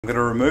I'm going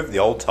to remove the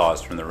old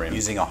tyres from the rim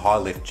using a high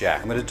lift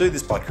jack. I'm going to do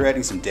this by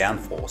creating some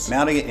downforce,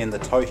 mounting it in the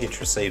tow hitch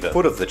receiver. The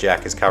foot of the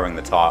jack is covering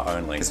the tyre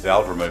only. This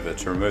valve remover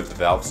to remove the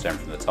valve stem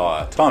from the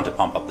tyre. Time to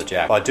pump up the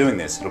jack. By doing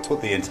this, it'll put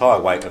the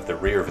entire weight of the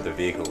rear of the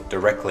vehicle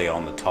directly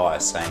on the tyre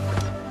same.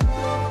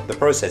 The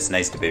process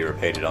needs to be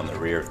repeated on the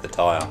rear of the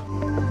tyre.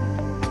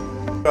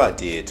 Good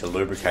idea to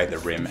lubricate the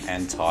rim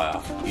and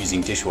tyre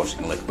using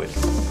dishwashing liquid.